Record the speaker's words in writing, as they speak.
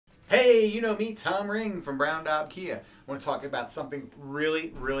Hey, you know me, Tom Ring from Brown Daub Kia. I want to talk about something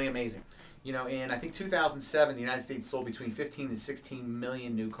really, really amazing. In I think 2007, the United States sold between 15 and 16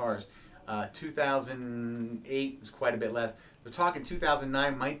 million new cars. 2008 was quite a bit less. They're talking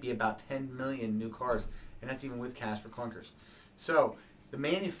 2009 might be about 10 million new cars, and that's even with cash for clunkers. So the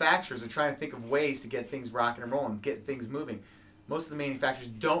manufacturers are trying to think of ways to get things rocking and rolling, get things moving. Most of the manufacturers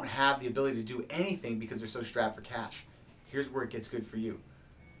don't have the ability to do anything because they're so strapped for cash. Here's where it gets good for you.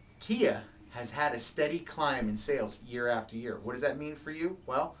 Kia has had a steady climb in sales year after year. What does that mean for you?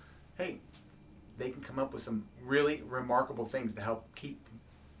 Well, hey, they can come up with some really remarkable things to help keep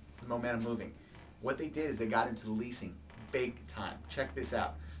the momentum moving. What they did is they got into the leasing big time. Check this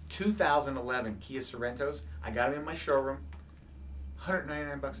out. 2011 Kia Sorentos, I got them in my showroom,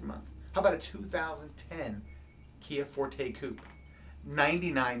 $199 a month. How about a 2010 Kia Forte Coupe?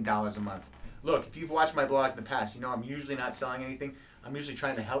 $99 a month. Look, if you've watched my blogs in the past, you know I'm usually not selling anything. I'm usually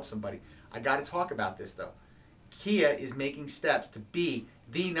trying to help somebody. I got to talk about this though. Kia is making steps to be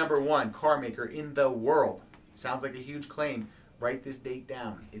the #1 car maker in the world. Sounds like a huge claim. Write this date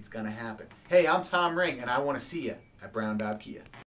down. It's going to happen. Hey, I'm Tom Ring, and I want to see you at Brown Daub Kia.